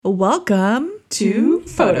Welcome to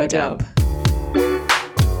Photo Dump.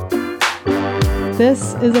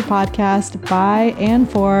 This is a podcast by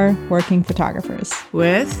and for working photographers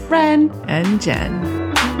With Ren and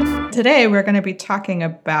Jen. Today we're going to be talking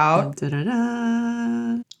about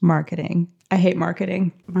marketing. I hate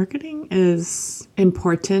marketing. Marketing is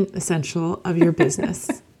important, essential of your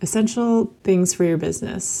business. Essential things for your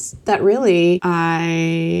business that really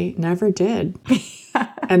I never did.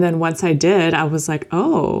 And then once I did, I was like,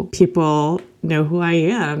 oh, people know who I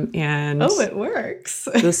am. And oh, it works.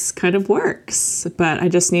 This kind of works. But I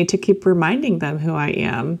just need to keep reminding them who I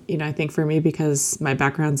am. You know, I think for me, because my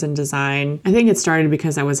background's in design, I think it started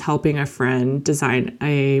because I was helping a friend design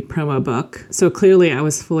a promo book. So clearly I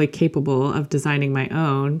was fully capable of designing my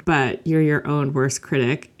own, but you're your own worst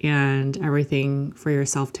critic and everything for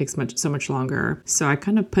yourself takes so much longer. So I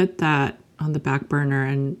kind of put that on the back burner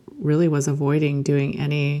and really was avoiding doing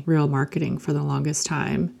any real marketing for the longest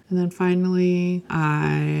time. And then finally,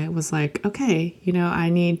 I was like, okay, you know,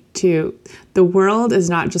 the world is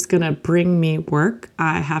not just going to bring me work.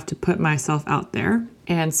 I have to put myself out there.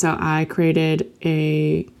 And so I created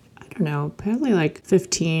probably like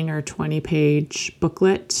 15 or 20 page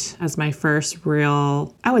booklet as my first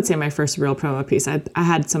real promo piece. I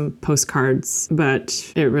had some postcards,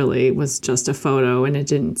 but it really was just a photo and it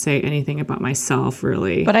didn't say anything about myself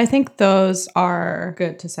really. But I think those are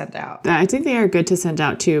good to send out. I think they are good to send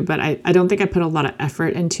out too, but I don't think I put a lot of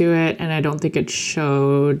effort into it and I don't think it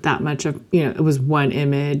showed that much of, it was one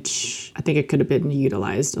image. I think it could have been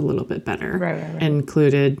utilized a little bit better. Right. And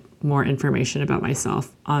included more information about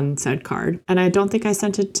myself on said card. And I don't think I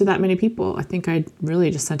sent it to that many people. I think I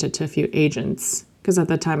really just sent it to a few agents because at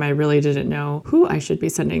the time I really didn't know who I should be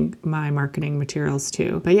sending my marketing materials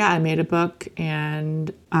to. But yeah, I made a book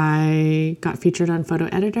and I got featured on Photo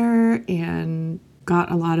Editor and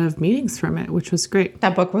got a lot of meetings from it, which was great.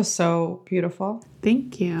 That book was so beautiful.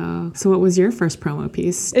 Thank you. So what was your first promo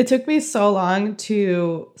piece? It took me so long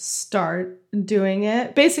to start doing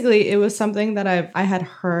it. Basically, it was something that I had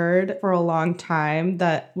heard for a long time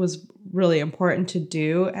that was really important to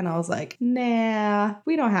do. And I was like, nah,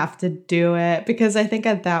 we don't have to do it. Because I think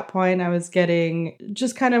at that point I was getting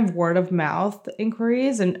just kind of word of mouth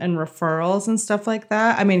inquiries and referrals and stuff like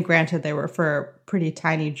that. I mean, granted, they were for pretty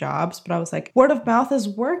tiny jobs, but I was like, word of mouth is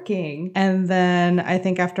working. And then I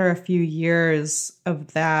think after a few years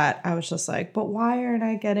of that, I was just like, but why aren't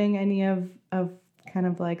I getting any of kind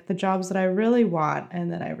of like the jobs that I really want?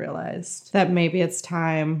 And then I realized that maybe it's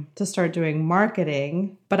time to start doing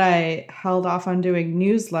marketing. But I held off on doing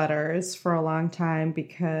newsletters for a long time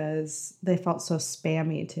because they felt so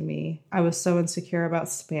spammy to me. I was so insecure about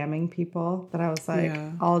spamming people that I was like,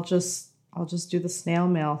 yeah. I'll just do the snail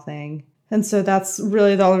mail thing. And so that's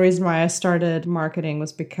really the only reason why I started marketing,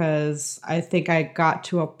 was because I think I got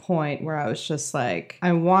to a point where I was just like,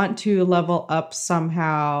 I want to level up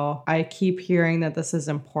somehow. I keep hearing that this is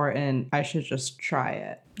important. I should just try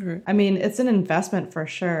it. Right. I mean, it's an investment for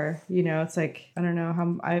sure. It's like, I don't know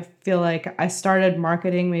how, I feel like I started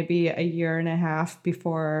marketing maybe a year and a half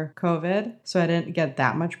before COVID. So I didn't get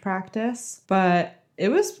that much practice, but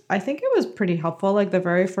I think it was pretty helpful. Like the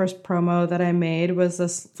very first promo that I made was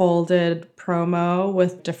this folded promo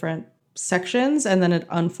with different sections, and then it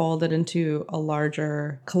unfolded into a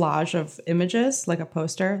larger collage of images, like a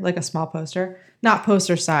poster, like a small poster. Not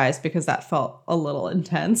poster size, because that felt a little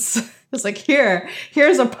intense. It's like,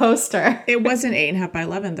 here's a poster. It wasn't 8.5 by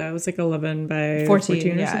 11 though. It was like 11 by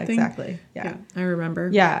 14 or something. Exactly. Yeah, I remember.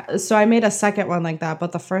 Yeah. So I made a second one like that,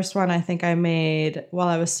 but the first one I think I made while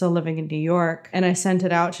I was still living in New York, and I sent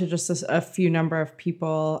it out to just a few number of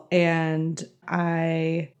people, and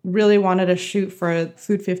I really wanted to shoot for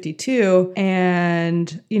Food 52,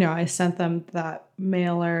 and I sent them that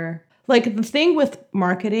mailer. Like, the thing with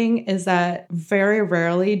marketing is that very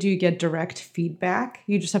rarely do you get direct feedback.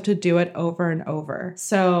 You just have to do it over and over.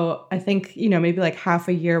 So I think, maybe like half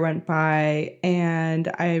a year went by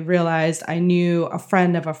and I realized I knew a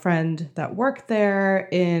friend of a friend that worked there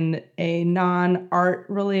in a non-art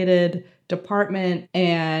related department.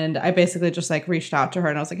 And I basically just like reached out to her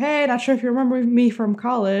and I was like, hey, not sure if you remember me from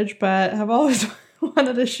college, but I've always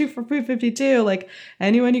wanted to shoot for Food 52, like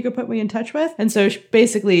anyone you could put me in touch with. And so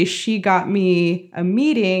basically she got me a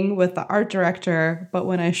meeting with the art director. But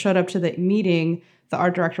when I showed up to the meeting, the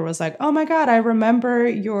art director was like, oh my God, I remember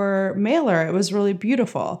your mailer. It was really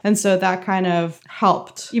beautiful. And so that kind of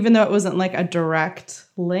helped. Even though it wasn't like a direct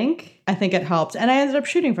link, I think it helped. And I ended up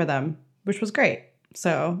shooting for them, which was great.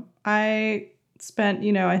 So I spent,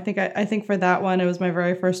 I think for that one, it was my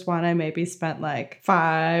very first one. I maybe spent like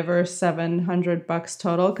 $500 or $700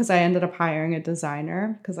 total because I ended up hiring a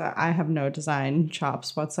designer because I have no design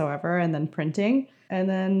chops whatsoever, and then printing. And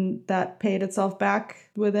then that paid itself back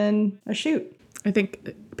within a shoot. I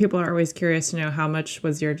think people are always curious to know how much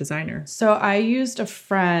was your designer? So I used a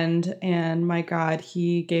friend, and my God,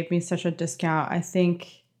 he gave me such a discount. I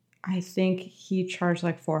think he charged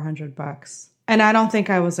like $400. And I don't think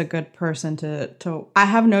I was a good person to I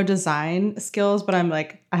have no design skills, but I'm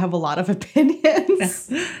like, I have a lot of opinions.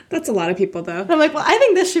 That's a lot of people though. And I'm like, well, I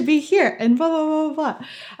think this should be here and blah, blah, blah, blah.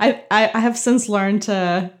 I have since learned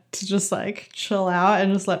to just like chill out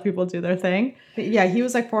and just let people do their thing. But yeah, he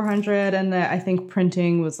was like 400, and I think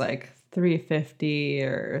printing was like 350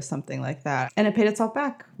 or something like that. And it paid itself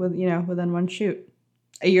back within one shoot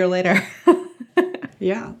a year later.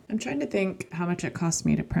 Yeah. I'm trying to think how much it cost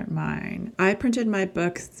me to print mine. I printed my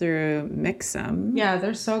book through Mixam. Yeah,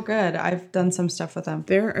 they're so good. I've done some stuff with them.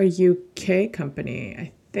 They're a UK company,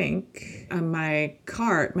 I think. My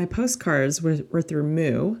postcards were through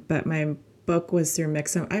Moo, but my book was through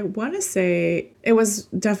Mixam. I want to say it was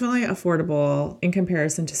definitely affordable in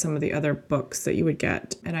comparison to some of the other books that you would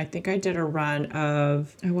get. And I think I did a run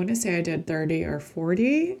of, I want to say I did 30 or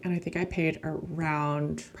 40, and I think I paid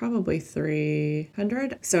around probably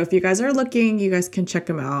 300. So if you guys are looking, you guys can check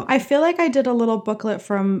them out. I feel like I did a little booklet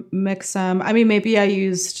from Mixam. I mean, maybe I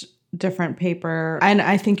used different paper, and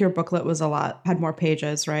I think your booklet had more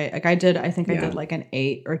pages, right? Like I did like an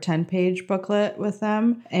 8 or 10 page booklet with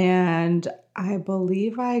them, and I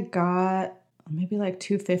believe I got maybe like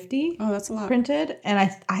 250. Oh, that's a lot printed, and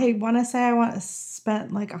I want to say I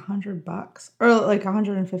spent like $100 or like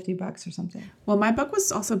 $150 or something. Well, my book was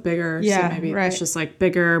also bigger, yeah, so maybe it's just like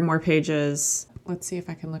bigger, more pages. Let's see if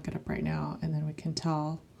I can look it up right now, and then we can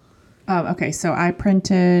tell. Okay, so I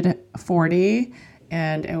printed 40.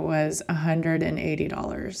 And it was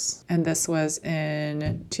 $180. And this was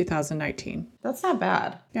in 2019. That's not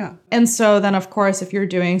bad. Yeah. And so then, of course, if you're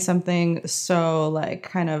doing something so like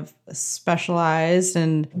kind of specialized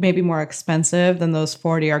and maybe more expensive, then those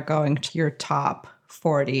 40 are going to your top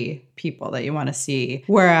 40 people that you want to see.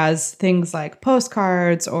 Whereas things like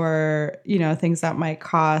postcards or, things that might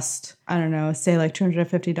cost, I don't know, say like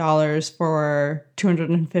 $250 for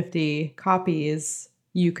 250 copies,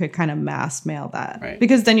 you could kind of mass mail that. Right.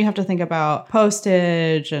 Because then you have to think about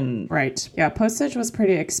postage and... Right. Yeah, postage was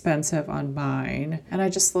pretty expensive on mine. And I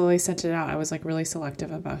just slowly sent it out. I was like really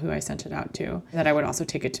selective about who I sent it out to. That I would also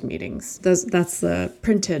take it to meetings. That's the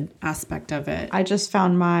printed aspect of it. I just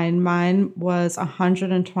found mine. Mine was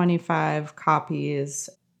 125 copies.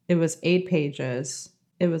 It was 8 pages.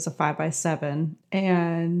 It was a 5x7.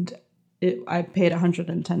 And... I paid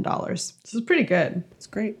 $110. This is pretty good. It's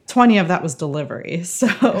great. 20 of that was delivery. So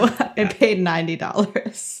I paid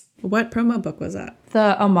 $90. What promo book was that?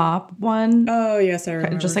 The AMOP one. Oh, yes, I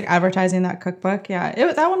remember. Just like advertising that cookbook.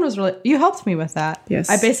 Yeah, that one was really... You helped me with that. Yes.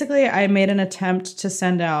 I made an attempt to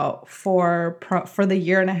send out for the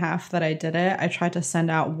year and a half that I did it. I tried to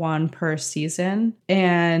send out one per season.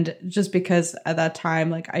 And just because at that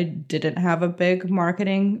time, like I didn't have a big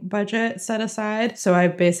marketing budget set aside. So I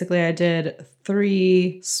did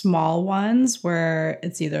 3 small ones where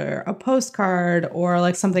it's either a postcard or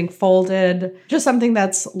like something folded, just something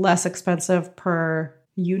that's less expensive per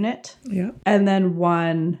unit. Yeah. And then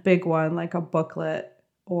one big one, like a booklet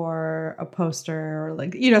or a poster or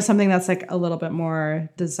like, something that's like a little bit more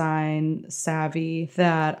design savvy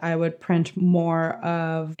that I would print more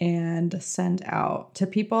of and send out to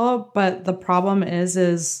people. But the problem is,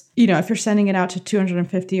 if you're sending it out to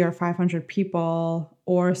 250 or 500 people,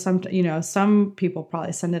 or some people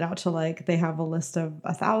probably send it out to like they have a list of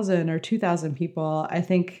 1,000 or 2,000 people. I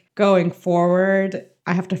think going forward,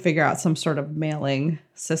 I have to figure out some sort of mailing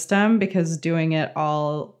system because doing it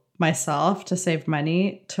all myself to save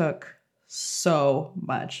money took so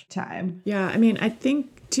much time. Yeah, I mean, I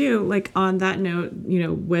think too, like on that note,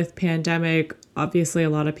 with pandemic, obviously a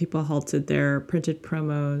lot of people halted their printed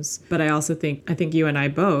promos, but I think you and I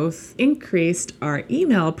both increased our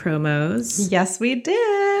email promos. Yes, we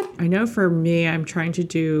did. I know for me, I'm trying to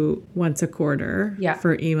do once a quarter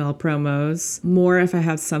for email promos, more if I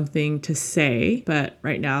have something to say, but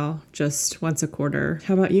right now, just once a quarter.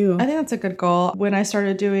 How about you? I think that's a good goal. When I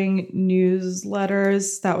started doing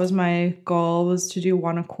newsletters, that was my goal, was to do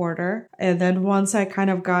one a quarter. And then once I kind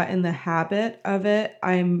of got in the habit of it,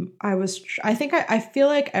 I feel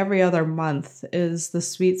like every other month is the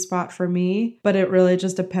sweet spot for me, but it really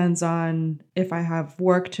just depends on if I have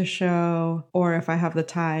work to show or if I have the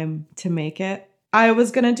time to make it. I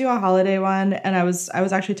was gonna do a holiday one, and I was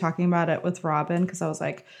actually talking about it with Robin because I was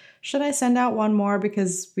like, should I send out one more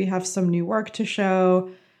because we have some new work to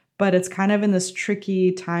show? But it's kind of in this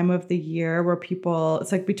tricky time of the year where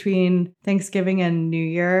it's like between Thanksgiving and New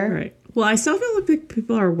Year. Right. Well, I still feel like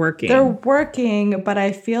people are working. They're working, but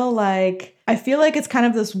I feel like it's kind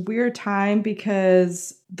of this weird time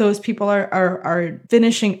because those people are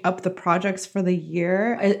finishing up the projects for the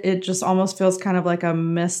year. It just almost feels kind of like a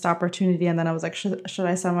missed opportunity. And then I was like, should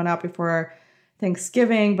I send one out before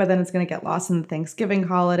Thanksgiving? But then it's going to get lost in the Thanksgiving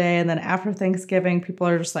holiday. And then after Thanksgiving, people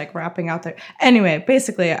are just like wrapping out their... Anyway,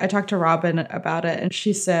 basically, I talked to Robin about it and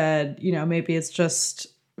she said, maybe it's just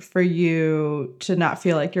for you to not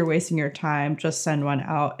feel like you're wasting your time. Just send one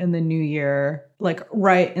out in the new year, like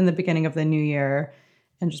right in the beginning of the new year,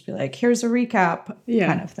 and just be like, here's a recap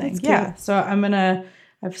kind of thing. Yeah. So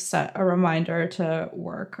I've set a reminder to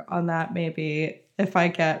work on that. Maybe if I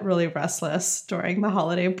get really restless during the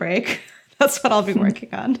holiday break, that's what I'll be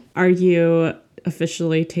working on. Are you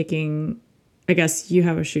officially taking, I guess you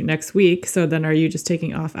have a shoot next week, so then are you just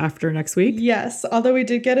taking off after next week? Yes, although we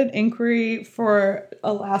did get an inquiry for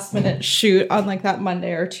a last minute shoot on like that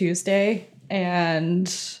Monday or Tuesday.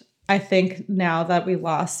 And I think now that we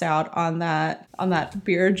lost out on that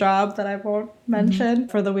beer job that I won't mention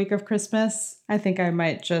for the week of Christmas, I think I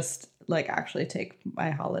might just like actually take my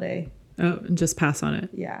holiday. Oh, and just pass on it.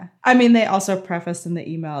 Yeah. I mean, they also prefaced in the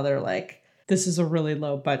email, they're like, this is a really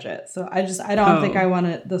low budget. So I don't think I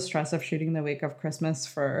wanted the stress of shooting the week of Christmas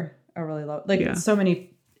for a really low,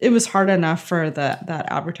 it was hard enough for that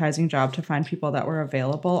advertising job to find people that were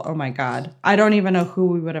available. Oh my God. I don't even know who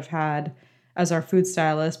we would have had as our food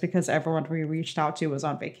stylist because everyone we reached out to was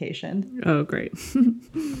on vacation. Oh, great.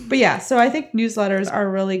 But yeah, so I think newsletters are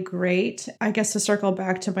really great. I guess to circle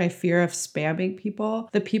back to my fear of spamming people,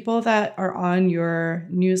 the people that are on your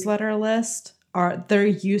newsletter list they're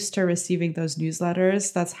used to receiving those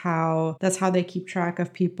newsletters. That's how they keep track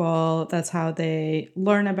of people. That's how they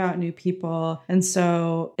learn about new people. And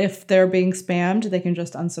so if they're being spammed, they can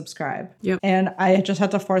just unsubscribe. Yep. And I just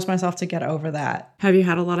had to force myself to get over that. Have you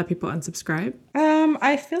had a lot of people unsubscribe?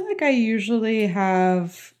 I feel like I usually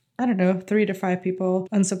have, I don't know, 3 to 5 people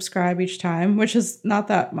unsubscribe each time, which is not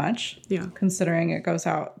that much. Yeah. Considering it goes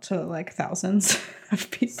out to like thousands of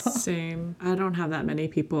people. Same. I don't have that many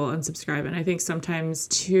people unsubscribe. And I think sometimes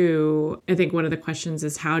too, I think one of the questions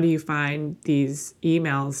is how do you find these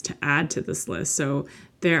emails to add to this list? So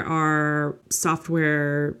there are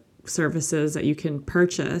software services that you can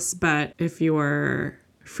purchase, but if you're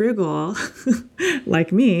frugal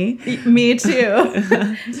like me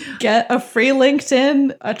too, get a free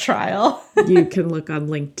LinkedIn a trial. You can look on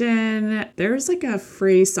LinkedIn. There's like a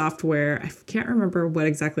free software, I can't remember what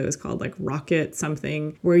exactly it was called, like Rocket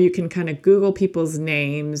something, where you can kind of Google people's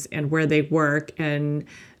names and where they work, and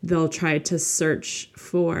they'll try to search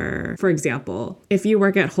for example, if you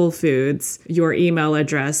work at Whole Foods, your email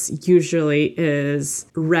address usually is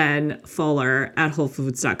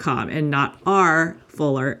renfuller@wholefoods.com and not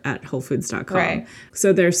rfuller@wholefoods.com. Right.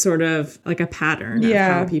 So there's sort of like a pattern of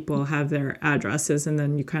how people have their addresses, and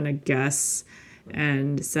then you kind of guess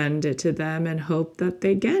and send it to them and hope that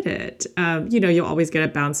they get it. You'll always get a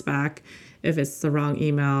bounce back if it's the wrong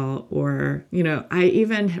email, or, I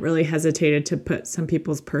even really hesitated to put some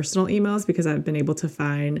people's personal emails because I've been able to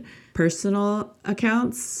find personal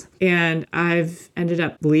accounts, and I've ended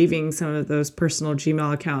up leaving some of those personal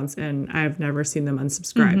Gmail accounts and I've never seen them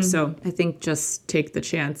unsubscribe. Mm-hmm. So I think just take the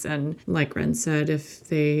chance. And like Ren said, if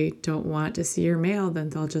they don't want to see your mail, then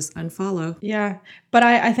they'll just unfollow. Yeah. But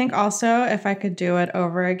I think also if I could do it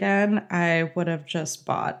over again, I would have just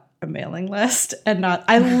bought a mailing list and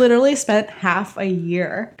I literally spent half a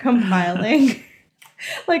year compiling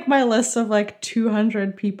like my list of like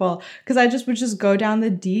 200 people because I just would just go down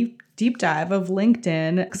the deep dive of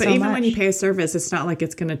LinkedIn. But even when you pay a service, it's not like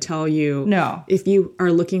it's going to tell you. No. If you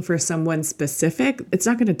are looking for someone specific, it's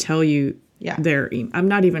not going to tell you their email. I'm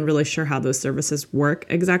not even really sure how those services work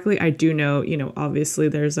exactly. I do know, obviously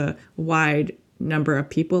there's a wide number of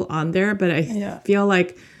people on there, but I feel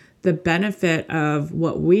like the benefit of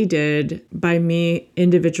what we did by me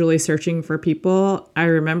individually searching for people, I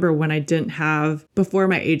remember when I didn't have, before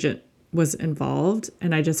my agent was involved,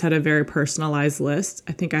 and I just had a very personalized list.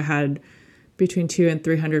 I think I had between 200 and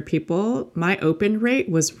 300 people. My open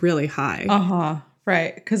rate was really high.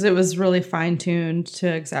 Right. Because it was really fine-tuned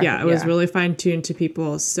to exactly. Yeah, it was really fine-tuned to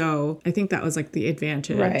people. So I think that was like the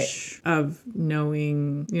advantage of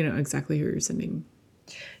knowing, exactly who you're sending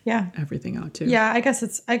everything out to. Yeah, I guess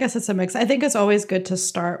it's a mix. I think it's always good to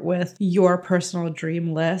start with your personal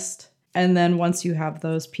dream list And then once you have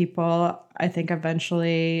those people, I think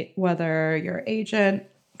eventually, whether your agent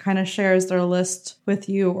kind of shares their list with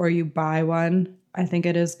you or you buy one, I think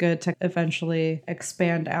it is good to eventually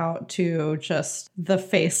expand out to just the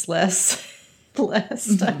faceless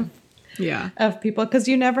list of people, because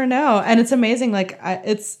you never know. And it's amazing. Like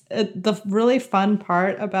the really fun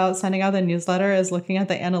part about sending out the newsletter is looking at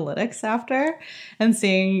the analytics after and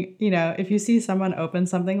seeing, if you see someone open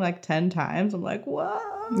something like 10 times, I'm like, whoa.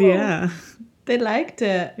 Yeah. They liked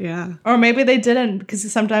it. Yeah. Or maybe they didn't, because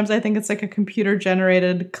sometimes I think it's like a computer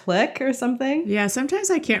generated click or something. Yeah,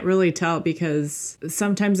 sometimes I can't really tell, because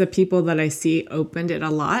sometimes the people that I see opened it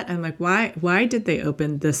a lot. I'm like, why did they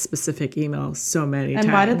open this specific email so many times?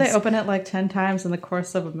 And why did they open it like 10 times in the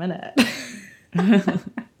course of a minute?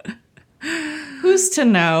 Who's to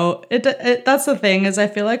know? That's the thing, is I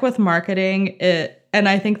feel like with marketing, and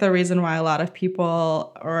I think the reason why a lot of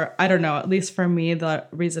people, or I don't know, at least for me, the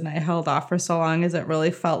reason I held off for so long is it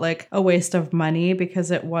really felt like a waste of money, because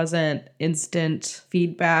it wasn't instant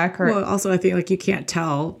feedback. Well, also I think like you can't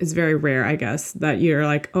tell. It's very rare, I guess, that you're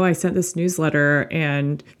like, oh, I sent this newsletter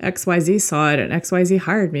and XYZ saw it and XYZ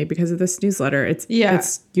hired me because of this newsletter. It's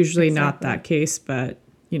usually not that case, but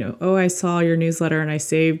oh, I saw your newsletter and I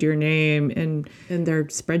saved your name in their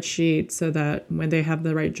spreadsheet so that when they have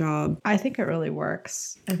the right job. I think it really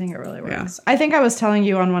works. Yeah. I think I was telling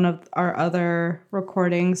you on one of our other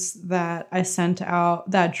recordings that I sent out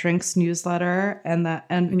that drinks newsletter and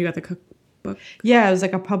you got the cookbook. Yeah, it was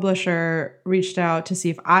like a publisher reached out to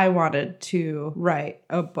see if I wanted to write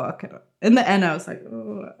a book. In the end, I was like,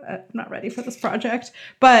 oh, I'm not ready for this project.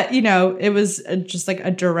 But, it was just like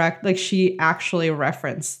a direct, like she actually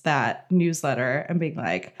referenced that newsletter and being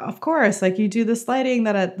like, of course, like you do this lighting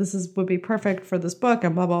that would be perfect for this book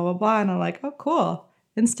and blah, blah, blah, blah. And I'm like, oh, cool.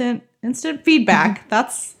 Instant feedback.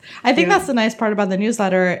 I think that's the nice part about the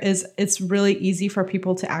newsletter is it's really easy for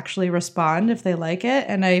people to actually respond if they like it.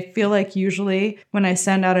 And I feel like usually when I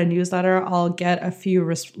send out a newsletter, I'll get a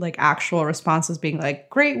few actual responses being like,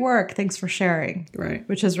 great work, thanks for sharing. Right.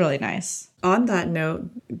 Which is really nice. On that note,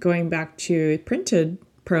 going back to printed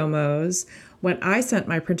promos, when I sent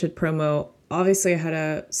my printed promo, obviously I had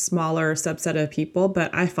a smaller subset of people,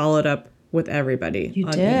 but I followed up with everybody. You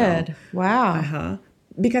did? Email. Wow. Uh-huh.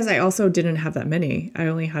 Because I also didn't have that many. I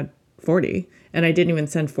only had 40, and I didn't even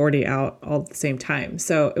send 40 out all at the same time.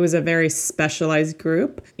 So it was a very specialized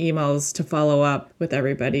group, emails to follow up with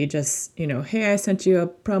everybody. Just, hey, I sent you a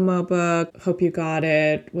promo book. Hope you got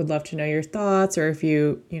it. Would love to know your thoughts, or if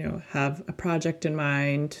you, have a project in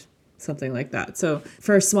mind, something like that. So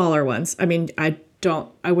for smaller ones, I mean, I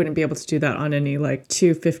wouldn't be able to do that on any like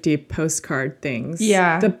 250 postcard things.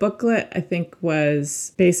 Yeah. The booklet, I think,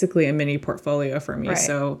 was basically a mini portfolio for me. Right.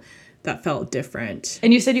 So that felt different.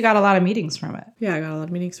 And you said you got a lot of meetings from it. Yeah, I got a lot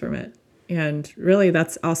of meetings from it. And really,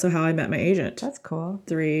 that's also how I met my agent. That's cool.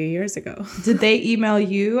 3 years ago. Did they email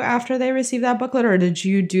you after they received that booklet, or did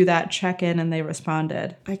you do that check-in and they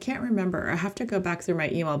responded? I can't remember. I have to go back through my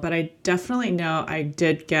email, but I definitely know I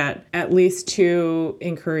did get at least 2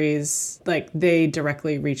 inquiries, like they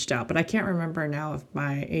directly reached out, but I can't remember now if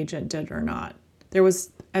my agent did or not. There was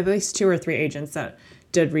at least 2 or 3 agents that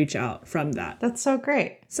did reach out from that. That's so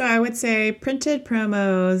great. So I would say printed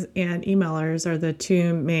promos and emailers are the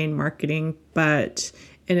 2 main marketing, but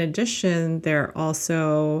in addition, there are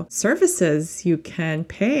also services you can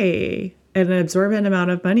pay an absorbent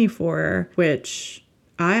amount of money for, which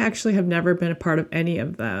I actually have never been a part of any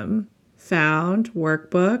of them. Found,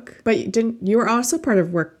 Workbook, but you were also part of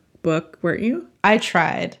Workbook, weren't you? I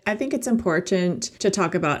tried. I think it's important to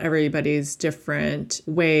talk about everybody's different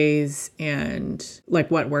ways and like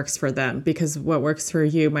what works for them, because what works for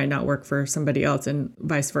you might not work for somebody else and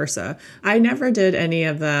vice versa. I never did any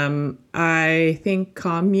of them. I think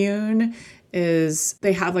Commune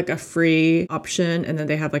they have like a free option and then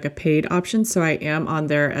they have like a paid option. So I am on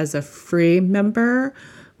there as a free member,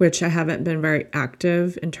 which I haven't been very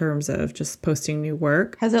active in terms of just posting new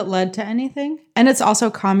work. Has it led to anything? And it's also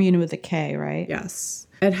Commune with a K, right? Yes.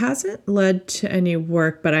 It hasn't led to any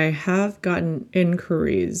work, but I have gotten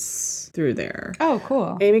inquiries through there. Oh,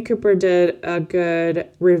 cool. Amy Cooper did a good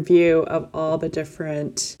review of all the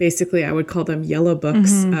different, basically I would call them yellow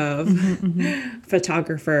books of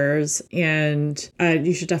photographers. And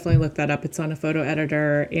you should definitely look that up. It's on a photo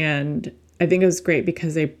editor, and I think it was great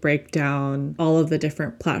because they break down all of the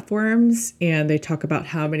different platforms and they talk about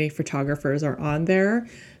how many photographers are on there.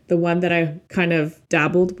 The one that I kind of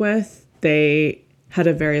dabbled with, they had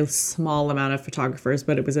a very small amount of photographers,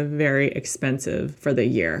 but it was a very expensive for the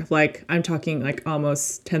year. Like I'm talking like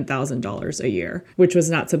almost $10,000 a year, which was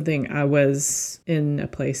not something I was in a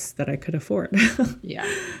place that I could afford. Yeah.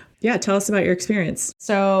 Yeah, tell us about your experience.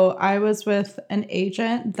 So I was with an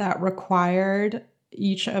agent that required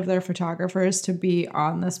each of their photographers to be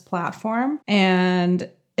on this platform, and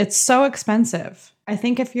it's so expensive. I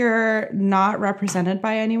think if you're not represented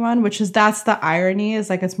by anyone, that's the irony, is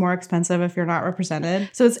like it's more expensive if you're not represented.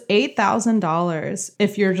 So it's $8,000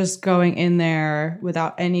 if you're just going in there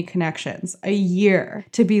without any connections a year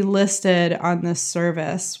to be listed on this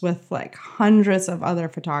service with like hundreds of other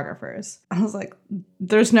photographers. I was like,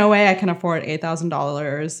 there's no way I can afford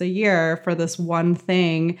 $8,000 a year for this one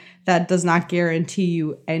thing that does not guarantee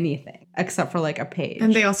you anything except for like a page.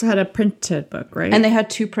 And they also had a printed book, right? And they had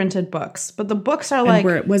 2 printed books, but the books are like,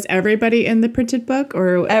 was everybody in the printed book,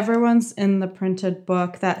 or everyone's in the printed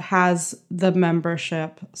book that has the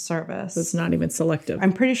membership service. it's not even selective?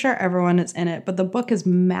 I'm pretty sure everyone is in it, but the book is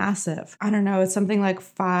massive. I don't know, it's something like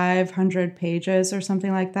 500 pages or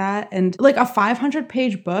something like that. And like a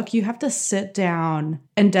 500-page book, you have to sit down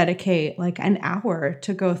and dedicate like an hour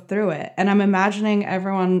to go through it. And I'm imagining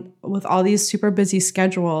everyone with all these super busy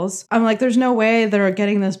schedules. I'm like, there's no way they're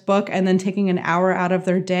getting this book and then taking an hour out of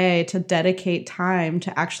their day to dedicate time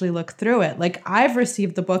to actually look through it. Like, I've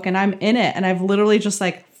received the book and I'm in it, and I've literally just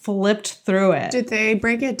like flipped through it. Did they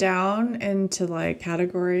break it down into like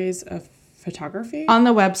categories of photography? On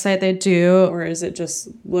the website they do. Or is it just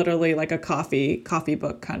literally like a coffee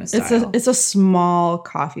book kind of style? It's a small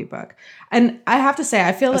coffee book. And I have to say,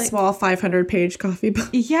 I feel like a small 500-page coffee book.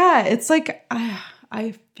 Yeah, it's like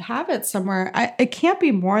I have it somewhere. It can't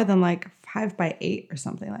be more than like 5x8 or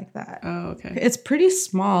something like that. Oh, okay. It's pretty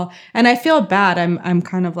small, and I feel bad. I'm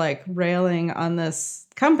kind of like railing on this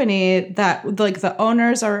company that like the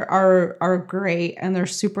owners are great and they're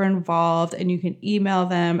super involved, and you can email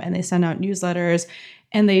them and they send out newsletters,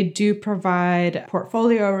 and they do provide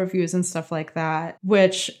portfolio reviews and stuff like that,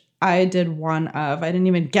 which I did one of. I didn't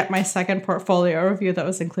even get my second portfolio review that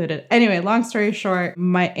was included. Anyway, long story short,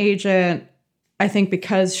 my agent, I think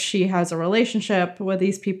because she has a relationship with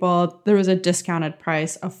these people, there was a discounted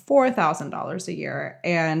price of $4,000 a year.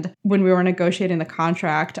 And when we were negotiating the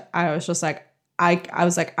contract, I was just like, I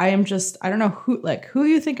was like, I don't know who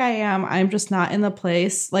you think I am. I'm just not in the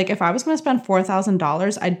place. Like, if I was going to spend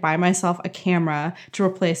 $4,000, I'd buy myself a camera to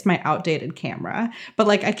replace my outdated camera. But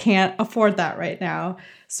like, I can't afford that right now.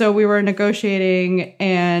 So we were negotiating,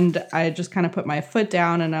 and I just kind of put my foot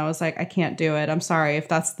down, and I was like, I can't do it. I'm sorry if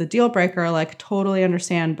that's the deal breaker. Like, totally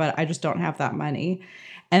understand, but I just don't have that money.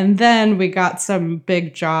 And then we got some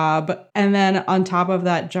big job. And then on top of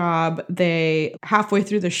that job, they halfway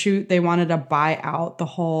through the shoot, they wanted to buy out the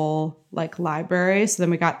whole like library. So then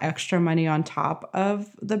we got extra money on top of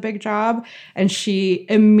the big job. And she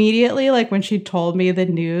immediately, like when she told me the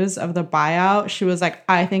news of the buyout, she was like,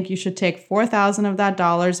 I think you should take $4,000 of that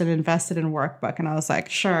dollars and invest it in Workbook. And I was like,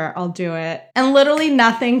 sure, I'll do it. And literally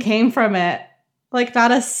nothing came from it. Like,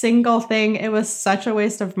 not a single thing. It was such a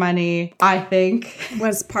waste of money, I think.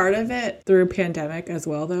 Was part of it through pandemic as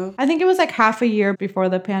well, though? I think it was like half a year before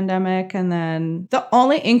the pandemic. And then the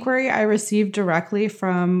only inquiry I received directly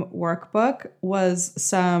from Workbook was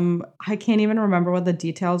I can't even remember what the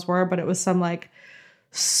details were, but it was some like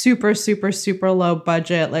super, super, super low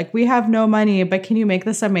budget. Like, we have no money, but can you make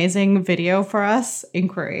this amazing video for us?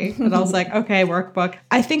 Inquiry. And I was like, okay, Workbook.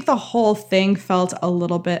 I think the whole thing felt a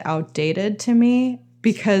little bit outdated to me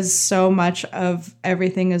because so much of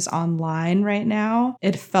everything is online right now.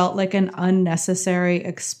 It felt like an unnecessary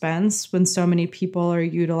expense when so many people are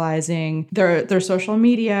utilizing their social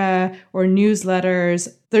media or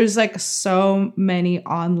newsletters. There's like so many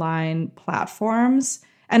online platforms.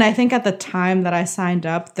 And I think at the time that I signed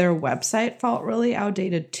up, their website felt really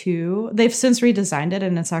outdated too. They've since redesigned it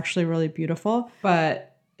and it's actually really beautiful.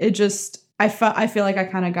 But it just, I feel like I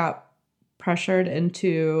kind of got pressured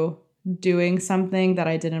into doing something that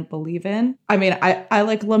I didn't believe in. I mean, I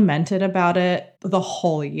like lamented about it the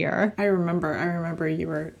whole year. I remember you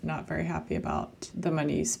were not very happy about the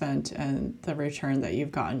money you spent and the return that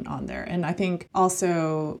you've gotten on there. And I think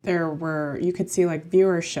also you could see like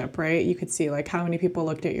viewership, right? You could see like how many people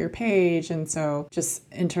looked at your page. And so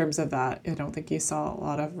just in terms of that, I don't think you saw a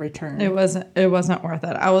lot of return. It wasn't worth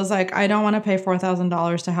it. I was like, I don't want to pay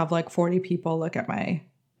 $4,000 to have like 40 people look at my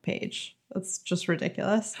page. That's just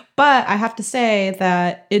ridiculous. But I have to say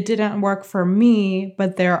that it didn't work for me,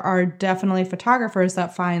 but there are definitely photographers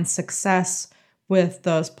that find success with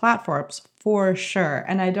those platforms for sure.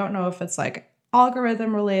 And I don't know if it's like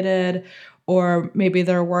algorithm related or maybe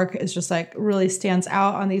their work is just like really stands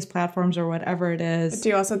out on these platforms or whatever it is. Do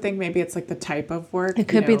you also think maybe it's like the type of work? It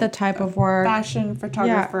could be the type of work. Fashion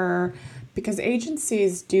photographer. Because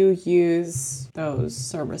agencies do use those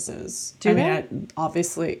services. Do they?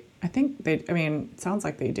 Obviously, I think they, it sounds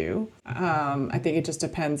like they do. I think it just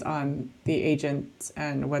depends on the agent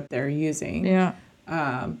and what they're using. Yeah.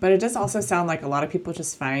 But it does also sound like a lot of people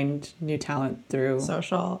just find new talent through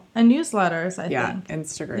social and newsletters, I think.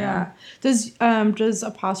 Instagram. Yeah. Does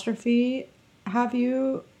Apostrophe have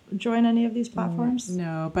you join any of these platforms?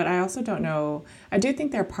 No, but I also don't know. I do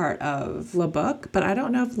think they're part of LeBook, but I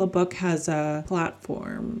don't know if LeBook has a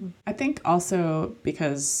platform. I think also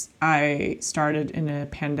because I started in a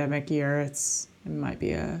pandemic year, it might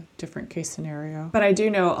be a different case scenario. But I do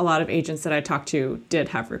know a lot of agents that I talked to did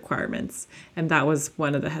have requirements, and that was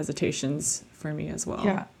one of the hesitations for me as well.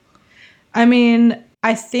 Yeah. I mean,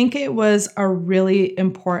 I think it was a really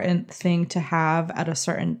important thing to have at a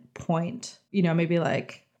certain point, maybe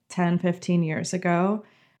like 10, 15 years ago.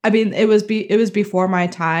 I mean, it was before my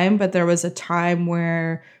time, but there was a time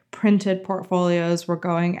where printed portfolios were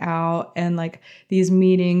going out and like these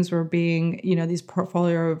meetings were being, these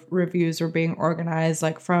portfolio reviews were being organized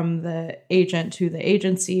like from the agent to the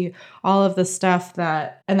agency, all of the stuff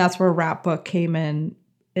and that's where Wrapbook came in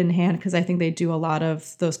hand, because I think they do a lot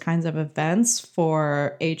of those kinds of events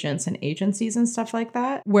for agents and agencies and stuff like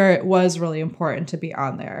that, where it was really important to be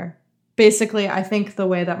on there. Basically, I think the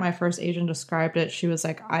way that my first agent described it, she was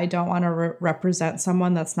like, I don't want to represent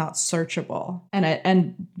someone that's not searchable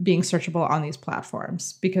and being searchable on these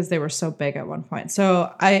platforms, because they were so big at one point.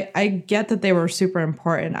 So I get that they were super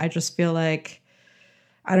important. I just feel like,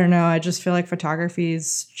 I don't know, I just feel like photography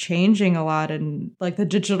is changing a lot, and like the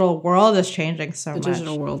digital world is changing so much. The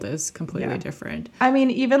digital world is completely different. I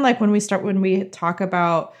mean, even like when we talk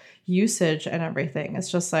about usage and everything, it's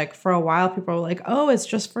just like for a while people were like, oh, it's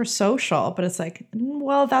just for social, but it's like,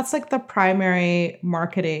 well, that's like the primary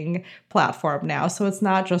marketing platform now, so it's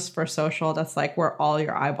not just for social. That's like where all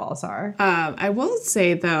your eyeballs are. I will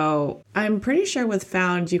say though, I'm pretty sure with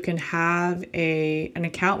Found you can have an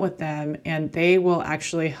account with them and they will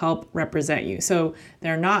actually help represent you. So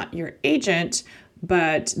they're not your agent,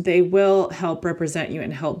 but they will help represent you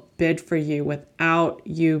and help bid for you without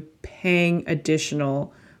you paying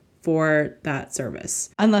additional for that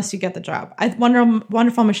service. Unless you get the job.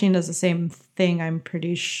 Wonderful Machine does the same thing, I'm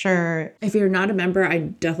pretty sure. If you're not a member, I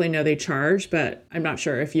definitely know they charge, but I'm not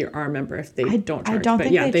sure if you are a member if they don't charge. I don't but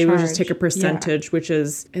think yeah, they charge. will just take a percentage, which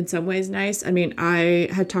is in some ways nice. I mean, I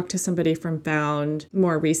had talked to somebody from Found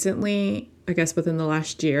more recently, I guess within the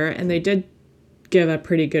last year, and they did give a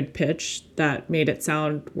pretty good pitch that made it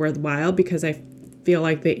sound worthwhile, because I feel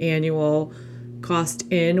like the annual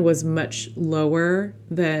cost in was much lower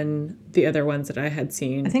than the other ones that I had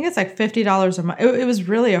seen. I think it's like $50 a month. It was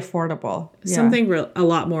really affordable. Yeah. Something a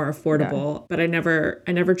lot more affordable, but I never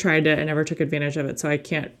tried it. I never took advantage of it. So I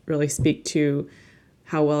can't really speak to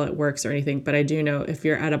how well it works or anything. But I do know if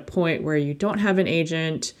you're at a point where you don't have an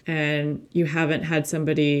agent and you haven't had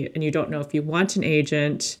somebody and you don't know if you want an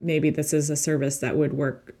agent, maybe this is a service that would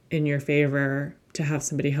work in your favor to have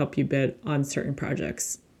somebody help you bid on certain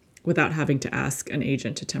projects without having to ask an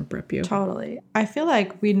agent to temp rep you. Totally. I feel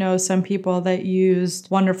like we know some people that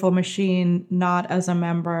used Wonderful Machine not as a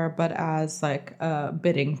member, but as like a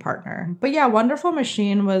bidding partner. But yeah, Wonderful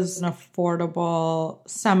Machine was an affordable,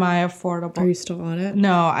 semi-affordable. Are you still on it?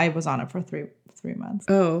 No, I was on it for three months.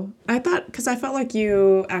 Oh, I thought, because I felt like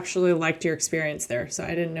you actually liked your experience there, so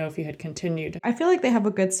I didn't know if you had continued. I feel like they have a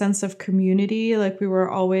good sense of community. Like I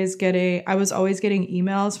was always getting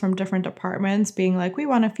emails from different departments being like, we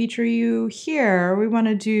want to feature you here.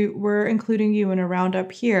 We're including you in a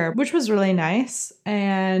roundup here, which was really nice.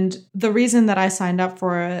 And the reason that I signed up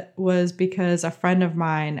for it was because a friend of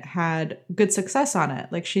mine had good success on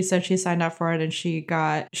it. Like she said she signed up for it and she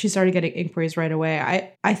started getting inquiries right away.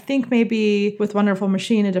 I think maybe with Wonderful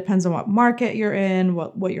Machine, it depends on what market you're in,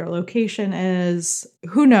 what your location is.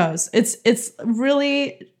 Who knows? It's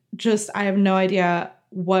really just, I have no idea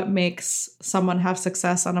what makes someone have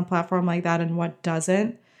success on a platform like that and what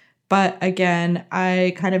doesn't. But again,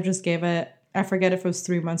 I kind of just gave it, I forget if it was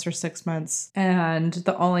 3 months or 6 months. And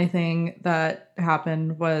the only thing that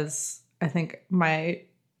happened was, I think my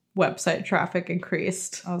website traffic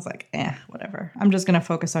increased. I was like, whatever. I'm just going to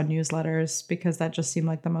focus on newsletters because that just seemed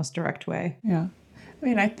like the most direct way. Yeah. I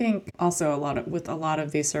mean, I think also with a lot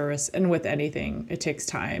of these services and with anything, it takes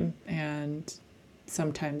time. And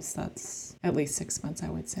sometimes that's at least 6 months, I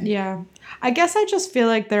would say. Yeah. I guess I just feel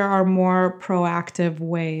like there are more proactive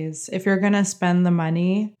ways. If you're going to spend the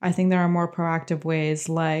money, I think there are more proactive ways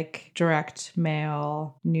like direct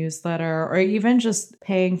mail, newsletter, or even just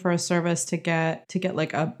paying for a service to get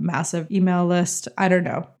like a massive email list. I don't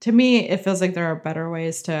know. To me, it feels like there are better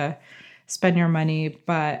ways to spend your money,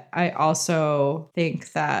 but I also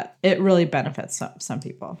think that it really benefits some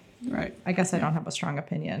people. Right. I guess I don't have a strong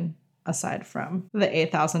opinion aside from the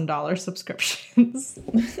 $8,000 subscriptions.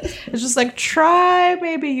 It's just like, try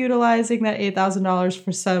maybe utilizing that $8,000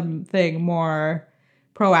 for something more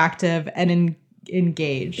proactive and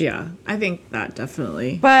engaged. Yeah, I think that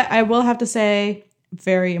definitely. But I will have to say,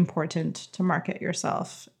 very important to market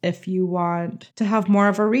yourself if you want to have more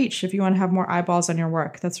of a reach, if you want to have more eyeballs on your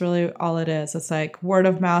work. That's really all it is. It's like word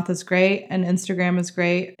of mouth is great and Instagram is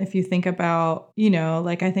great. If you think about,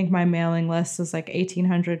 like I think my mailing list is like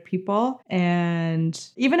 1,800 people. And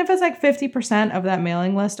even if it's like 50% of that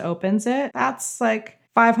mailing list opens it, that's like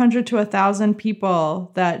 500 to 1,000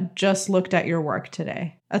 people that just looked at your work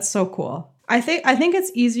today. That's so cool. I think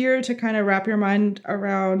it's easier to kind of wrap your mind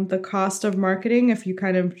around the cost of marketing if you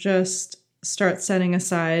kind of just start setting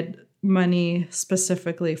aside money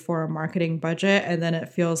specifically for a marketing budget, and then it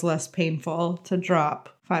feels less painful to drop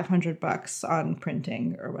 $500 on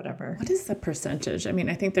printing or whatever. What is the percentage? I mean,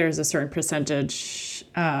 I think there's a certain percentage,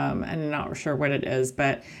 and I'm not sure what it is,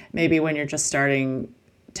 but maybe when you're just starting,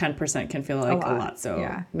 10% can feel like a lot.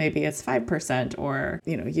 So maybe it's 5% or,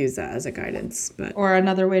 use that as a guidance. Or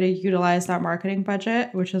another way to utilize that marketing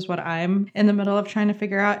budget, which is what I'm in the middle of trying to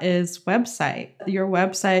figure out, is website. Your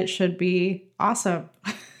website should be awesome.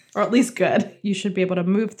 Or at least good. You should be able to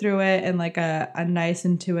move through it in like a nice,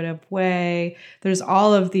 intuitive way. There's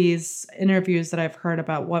all of these interviews that I've heard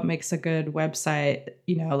about what makes a good website.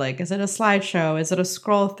 Like, is it a slideshow? Is it a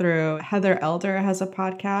scroll through? Heather Elder has a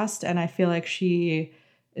podcast, and I feel like she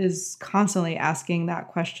is constantly asking that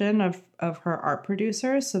question of her art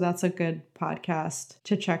producers. So that's a good podcast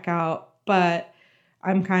to check out. But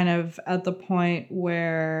I'm kind of at the point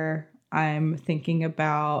where I'm thinking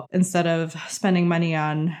about, instead of spending money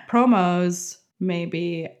on promos,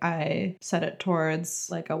 maybe I set it towards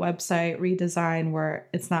like a website redesign where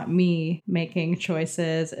it's not me making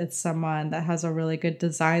choices. It's someone that has a really good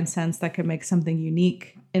design sense that can make something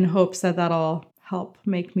unique, in hopes that that'll help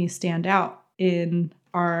make me stand out in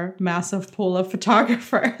our massive pool of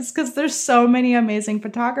photographers, because there's so many amazing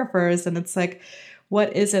photographers, and it's like,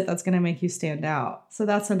 what is it that's going to make you stand out? So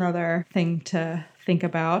that's another thing to think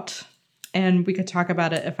about. And we could talk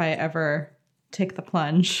about it if I ever take the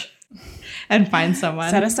plunge and find someone.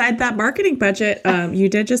 Set aside that marketing budget. You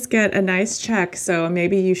did just get a nice check, so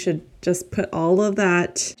maybe you should just put all of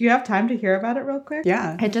that. Do you have time to hear about it real quick?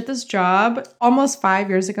 Yeah. I did this job almost 5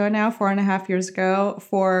 years ago now, 4.5 years ago,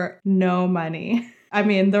 for no money. I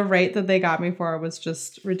mean, the rate that they got me for was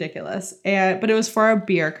just ridiculous. But it was for a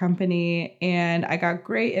beer company, and I got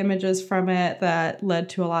great images from it that led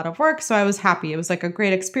to a lot of work. So I was happy. It was like a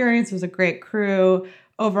great experience. It was a great crew.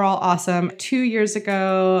 Overall, awesome. 2 years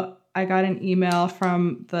ago, I got an email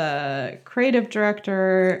from the creative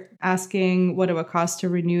director asking what it would cost to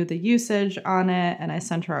renew the usage on it. And I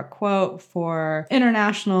sent her a quote for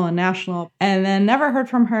international and national, and then never heard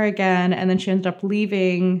from her again. And then she ended up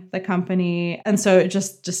leaving the company. And so it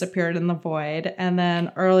just disappeared in the void. And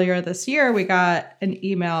then earlier this year, we got an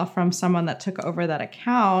email from someone that took over that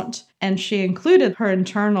account. And she included her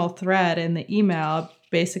internal thread in the email,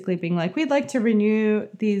 basically being like, we'd like to renew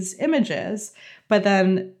these images. But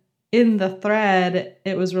then in the thread,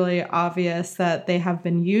 it was really obvious that they have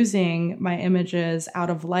been using my images out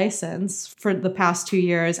of license for the past 2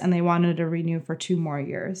 years, and they wanted to renew for 2 more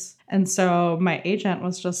years. And so my agent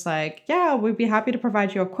was just like, yeah, we'd be happy to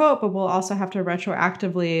provide you a quote, but we'll also have to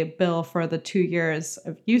retroactively bill for the 2 years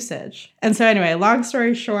of usage. And so anyway, long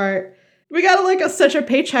story short, we got such a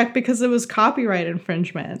paycheck because it was copyright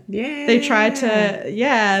infringement. Yeah. They tried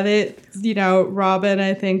to, Robin,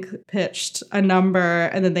 I think, pitched a number,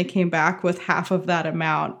 and then they came back with half of that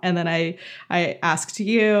amount. And then I asked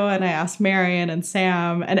you, and I asked Marion and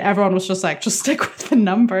Sam, and everyone was just like, just stick with the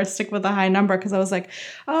number, stick with the high number. Because I was like,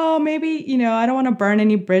 oh, maybe, I don't want to burn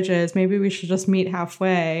any bridges. Maybe we should just meet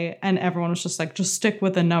halfway. And everyone was just like, just stick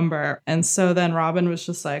with the number. And so then Robin was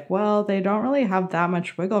just like, well, they don't really have that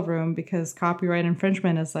much wiggle room because copyright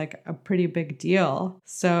infringement is like a pretty big deal.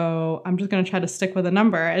 So I'm just going to try to stick with a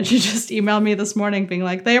number. And she just emailed me this morning being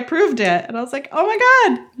like, they approved it. And I was like, oh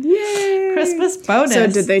my God. Yay. Christmas bonus. So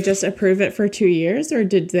did they just approve it for 2 years, or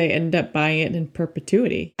did they end up buying it in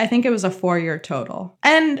perpetuity? I think it was a 4-year total.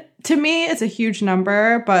 And to me, it's a huge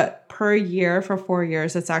number, but per year for 4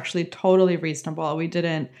 years, it's actually totally reasonable. We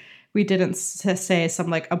didn't say some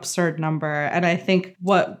like absurd number. And I think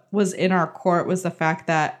what was in our court was the fact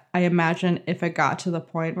that I imagine if it got to the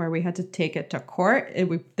point where we had to take it to court,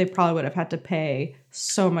 they probably would have had to pay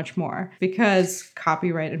so much more because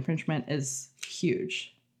copyright infringement is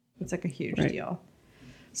huge. It's like a huge deal.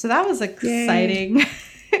 So that was exciting. Yay.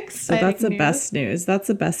 So that's the news. best news. That's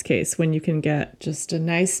the best case when you can get just a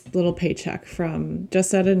nice little paycheck from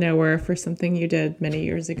just out of nowhere for something you did many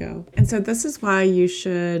years ago. And so this is why you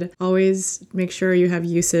should always make sure you have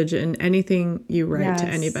usage in anything you write to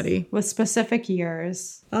anybody. With specific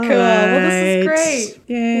years. All cool. Well, this is right. great.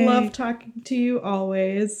 Yay. Love talking to you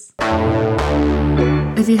always.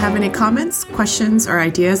 If you have any comments, questions, or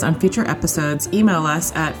ideas on future episodes, email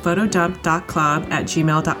us at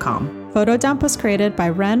photodump.club@gmail.com. Photodump was created by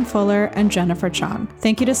Ren Fuller and Jennifer Chong.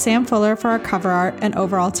 Thank you to Sam Fuller for our cover art and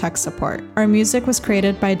overall tech support. Our music was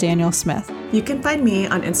created by Daniel Smith. You can find me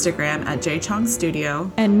on Instagram at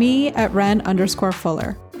jchongstudio. And me at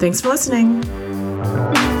Ren_Fuller. Thanks for listening.